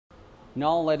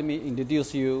Now let me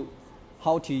introduce you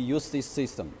how to use this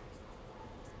system.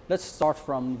 Let's start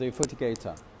from the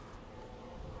fertigator.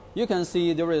 You can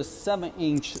see there is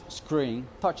 7-inch screen,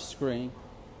 touch screen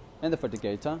in the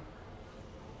fertigator.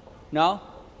 Now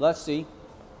let's see.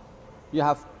 You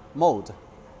have mode.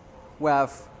 We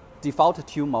have default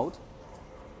 2 mode,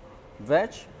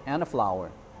 veg and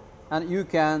flower. And you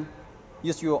can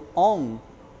use your own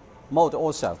mode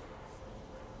also.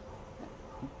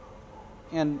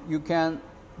 And you can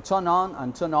turn on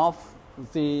and turn off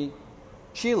the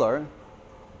chiller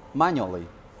manually.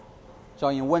 So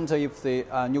in winter, if the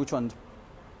nutrient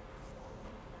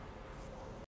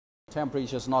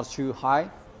temperature is not too high,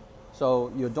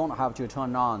 so you don't have to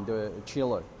turn on the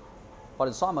chiller. But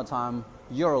in summertime,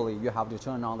 yearly you have to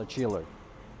turn on the chiller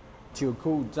to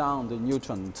cool down the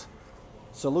nutrient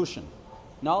solution.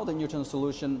 Now the nutrient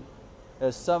solution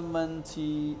is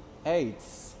 78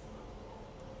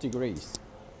 degrees.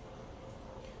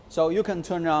 So you can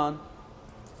turn on,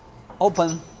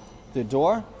 open the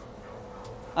door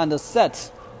and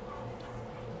set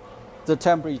the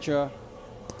temperature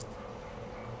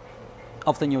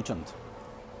of the nutrient.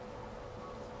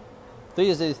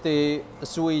 This is the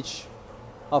switch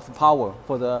of power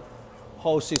for the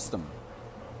whole system.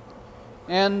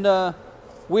 And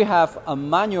we have a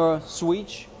manual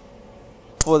switch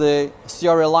for the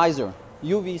sterilizer,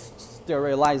 UV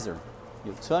sterilizer.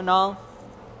 You turn on,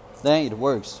 then it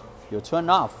works. You turn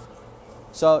off.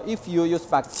 So if you use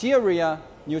bacteria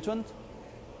nutrient,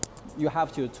 you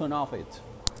have to turn off it.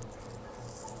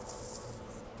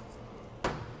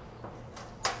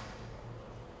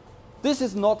 This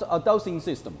is not a dosing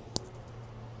system.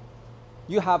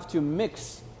 You have to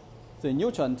mix the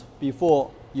nutrient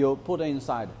before you put it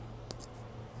inside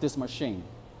this machine.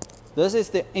 This is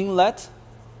the inlet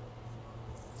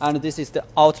and this is the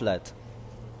outlet.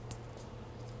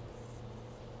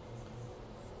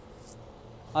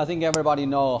 I think everybody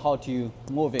knows how to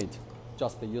move it.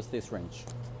 Just use this wrench.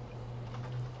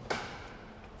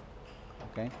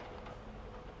 Okay.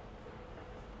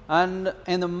 And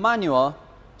in the manual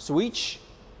switch,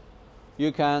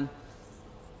 you can,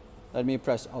 let me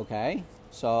press OK.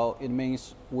 So it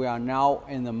means we are now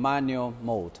in the manual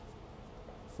mode.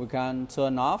 We can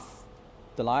turn off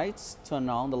the lights, turn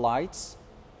on the lights,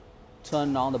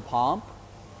 turn on the pump,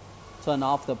 turn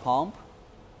off the pump,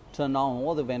 turn on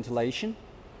all the ventilation.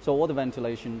 So all the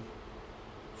ventilation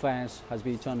fans has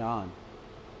been turned on.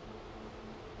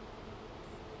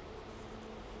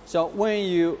 So when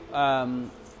you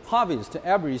harvest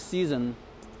every season,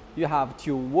 you have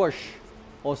to wash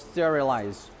or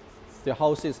sterilize the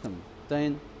whole system.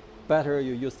 Then better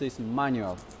you use this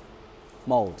manual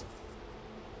mode.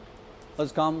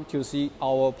 Let's come to see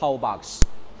our power box.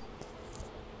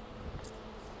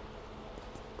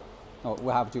 Oh,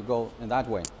 we have to go in that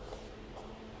way.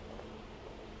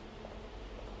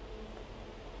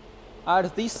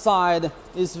 At this side,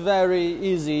 it's very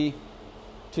easy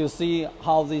to see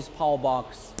how this power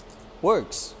box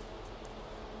works.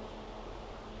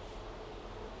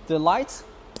 The light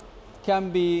can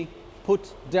be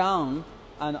put down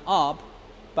and up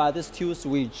by this 2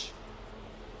 switch.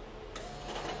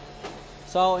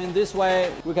 So in this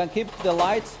way, we can keep the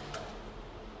light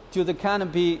to the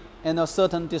canopy in a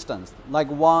certain distance,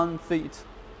 like 1 feet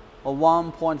or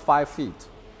 1.5 feet.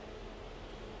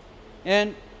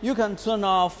 And you can turn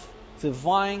off the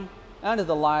vine and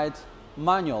the light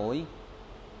manually.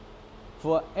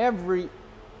 For every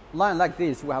line like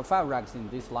this, we have 5 racks in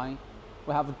this line.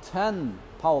 We have 10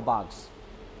 power boxes.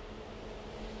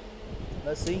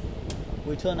 Let's see.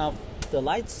 We turn off the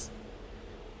lights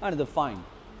and the vine.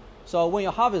 So when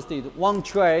you harvested 1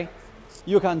 tray,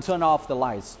 you can turn off the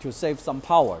lights to save some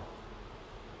power.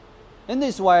 In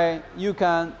this way, you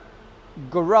can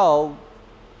grow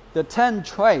the 10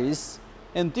 trays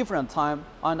in different time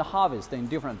and harvest in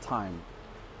different time.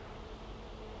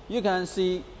 You can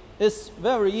see it's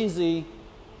very easy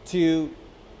to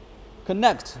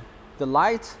connect the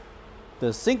light,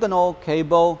 the signal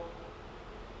cable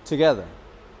together.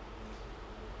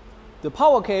 The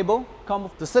power cable comes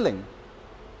from the ceiling,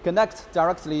 connect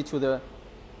directly to the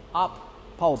up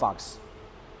power box.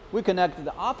 We connect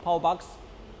the up power box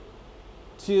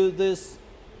to this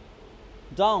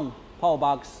down power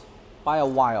box by a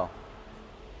wire.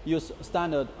 Use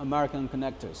standard American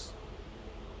connectors.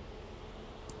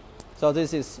 So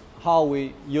this is how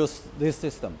we use this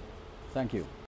system. Thank you.